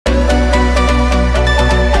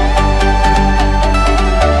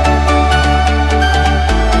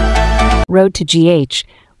Road to GH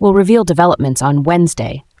will reveal developments on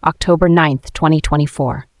Wednesday, October 9th,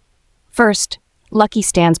 2024. First, Lucky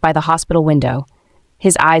stands by the hospital window,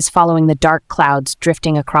 his eyes following the dark clouds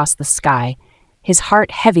drifting across the sky, his heart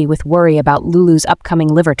heavy with worry about Lulu's upcoming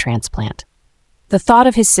liver transplant. The thought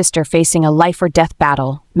of his sister facing a life-or-death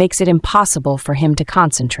battle makes it impossible for him to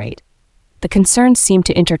concentrate. The concerns seem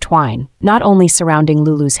to intertwine, not only surrounding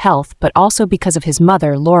Lulu's health, but also because of his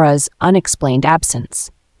mother, Laura's, unexplained absence.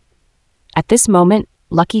 At this moment,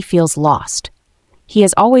 Lucky feels lost. He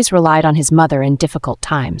has always relied on his mother in difficult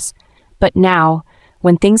times, but now,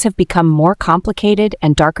 when things have become more complicated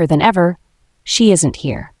and darker than ever, she isn't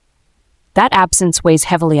here. That absence weighs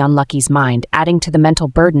heavily on Lucky's mind, adding to the mental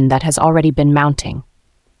burden that has already been mounting.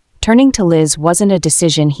 Turning to Liz wasn't a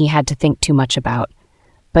decision he had to think too much about,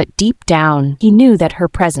 but deep down, he knew that her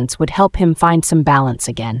presence would help him find some balance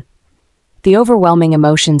again. The overwhelming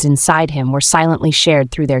emotions inside him were silently shared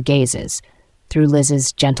through their gazes, through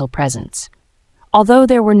Liz's gentle presence. Although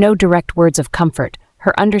there were no direct words of comfort,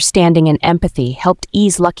 her understanding and empathy helped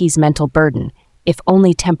ease Lucky's mental burden, if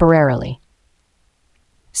only temporarily.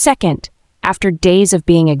 Second, after days of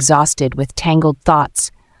being exhausted with tangled thoughts,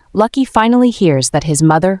 Lucky finally hears that his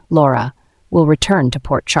mother, Laura, will return to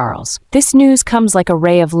Port Charles. This news comes like a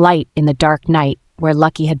ray of light in the dark night where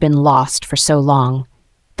Lucky had been lost for so long.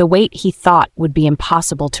 The weight he thought would be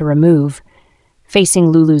impossible to remove, facing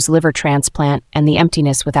Lulu's liver transplant and the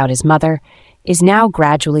emptiness without his mother, is now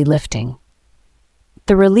gradually lifting.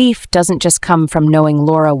 The relief doesn't just come from knowing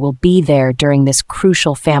Laura will be there during this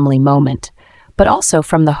crucial family moment, but also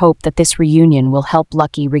from the hope that this reunion will help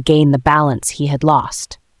Lucky regain the balance he had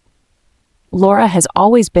lost. Laura has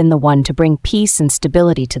always been the one to bring peace and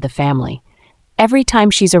stability to the family. Every time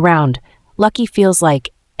she's around, Lucky feels like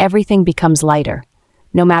everything becomes lighter,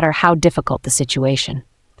 no matter how difficult the situation.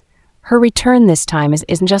 Her return this time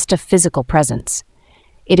isn't just a physical presence.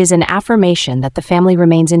 It is an affirmation that the family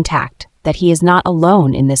remains intact, that he is not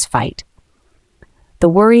alone in this fight. The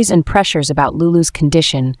worries and pressures about Lulu's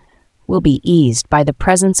condition will be eased by the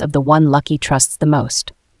presence of the one Lucky trusts the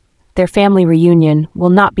most. Their family reunion will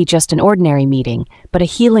not be just an ordinary meeting, but a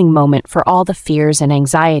healing moment for all the fears and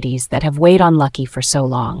anxieties that have weighed on Lucky for so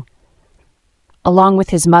long. Along with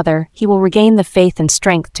his mother, he will regain the faith and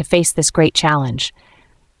strength to face this great challenge.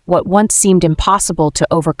 What once seemed impossible to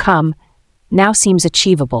overcome now seems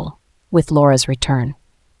achievable with Laura's return.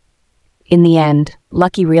 In the end,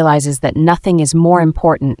 Lucky realizes that nothing is more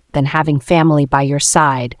important than having family by your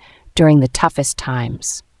side during the toughest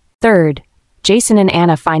times. Third, Jason and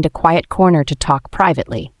Anna find a quiet corner to talk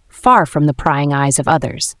privately, far from the prying eyes of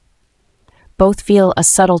others. Both feel a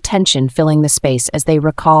subtle tension filling the space as they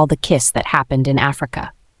recall the kiss that happened in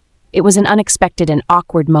Africa. It was an unexpected and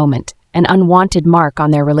awkward moment, an unwanted mark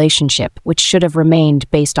on their relationship, which should have remained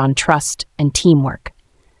based on trust and teamwork.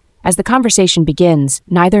 As the conversation begins,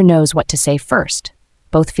 neither knows what to say first.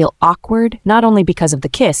 Both feel awkward, not only because of the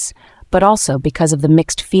kiss, but also because of the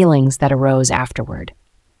mixed feelings that arose afterward.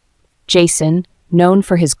 Jason, known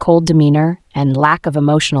for his cold demeanor and lack of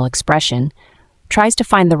emotional expression, tries to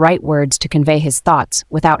find the right words to convey his thoughts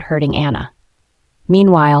without hurting Anna.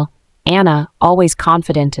 Meanwhile, Anna, always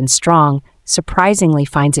confident and strong, surprisingly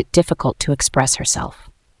finds it difficult to express herself.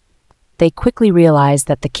 They quickly realize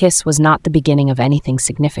that the kiss was not the beginning of anything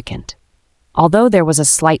significant. Although there was a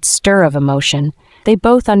slight stir of emotion, they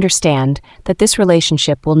both understand that this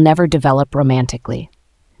relationship will never develop romantically.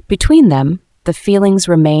 Between them, the feelings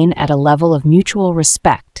remain at a level of mutual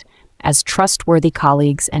respect as trustworthy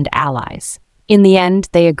colleagues and allies. In the end,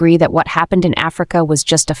 they agree that what happened in Africa was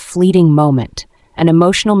just a fleeting moment, an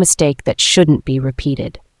emotional mistake that shouldn't be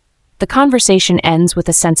repeated. The conversation ends with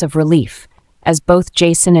a sense of relief, as both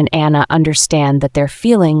Jason and Anna understand that their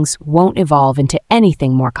feelings won't evolve into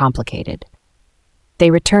anything more complicated.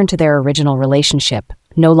 They return to their original relationship,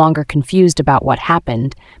 no longer confused about what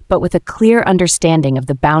happened, but with a clear understanding of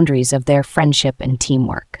the boundaries of their friendship and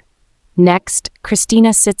teamwork. Next,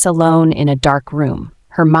 Christina sits alone in a dark room,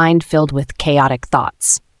 her mind filled with chaotic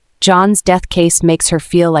thoughts. John's death case makes her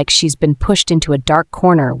feel like she's been pushed into a dark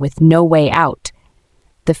corner with no way out.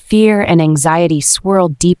 The fear and anxiety swirl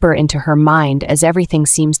deeper into her mind as everything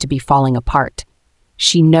seems to be falling apart.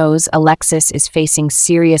 She knows Alexis is facing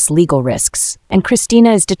serious legal risks, and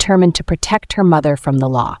Christina is determined to protect her mother from the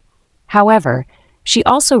law. However, she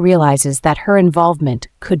also realizes that her involvement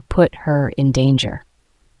could put her in danger.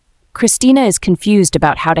 Christina is confused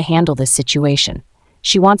about how to handle this situation.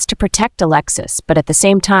 She wants to protect Alexis, but at the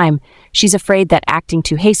same time, she's afraid that acting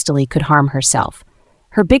too hastily could harm herself.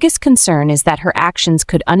 Her biggest concern is that her actions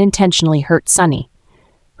could unintentionally hurt Sunny,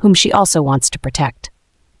 whom she also wants to protect.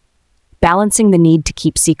 Balancing the need to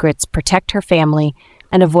keep secrets, protect her family,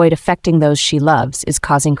 and avoid affecting those she loves is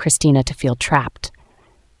causing Christina to feel trapped.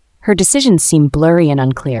 Her decisions seem blurry and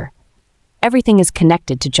unclear. Everything is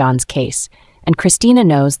connected to John's case, and Christina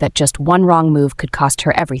knows that just one wrong move could cost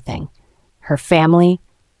her everything: her family,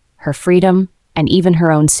 her freedom, and even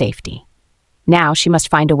her own safety. Now she must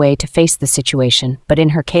find a way to face the situation, but in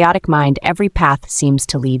her chaotic mind, every path seems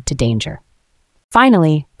to lead to danger.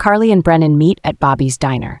 Finally, Carly and Brennan meet at Bobby's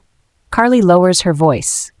diner. Carly lowers her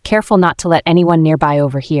voice, careful not to let anyone nearby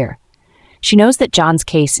overhear. She knows that John's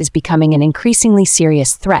case is becoming an increasingly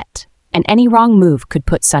serious threat, and any wrong move could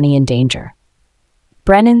put Sonny in danger.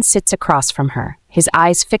 Brennan sits across from her, his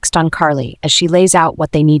eyes fixed on Carly as she lays out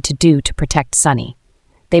what they need to do to protect Sonny.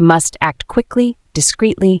 They must act quickly,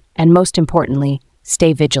 discreetly, and most importantly,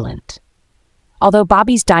 stay vigilant. Although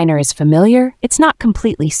Bobby's diner is familiar, it's not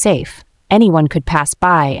completely safe. Anyone could pass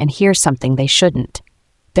by and hear something they shouldn't.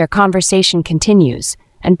 Their conversation continues,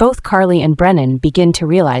 and both Carly and Brennan begin to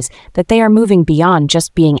realize that they are moving beyond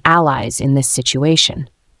just being allies in this situation.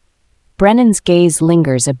 Brennan's gaze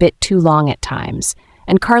lingers a bit too long at times,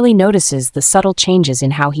 and Carly notices the subtle changes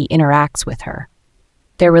in how he interacts with her.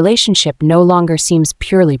 Their relationship no longer seems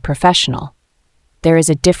purely professional. There is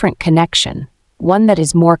a different connection, one that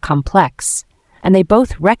is more complex, and they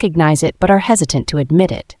both recognize it but are hesitant to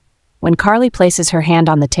admit it. When Carly places her hand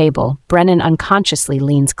on the table, Brennan unconsciously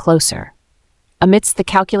leans closer. Amidst the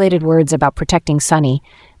calculated words about protecting Sonny,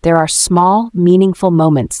 there are small, meaningful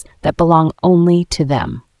moments that belong only to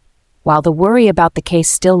them. While the worry about the case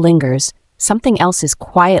still lingers, something else is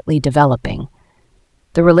quietly developing.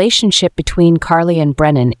 The relationship between Carly and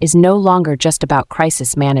Brennan is no longer just about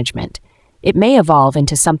crisis management. It may evolve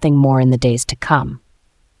into something more in the days to come.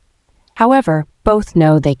 However, both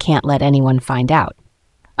know they can't let anyone find out.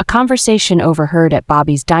 A conversation overheard at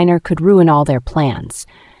Bobby's diner could ruin all their plans,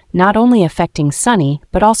 not only affecting Sonny,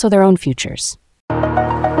 but also their own futures.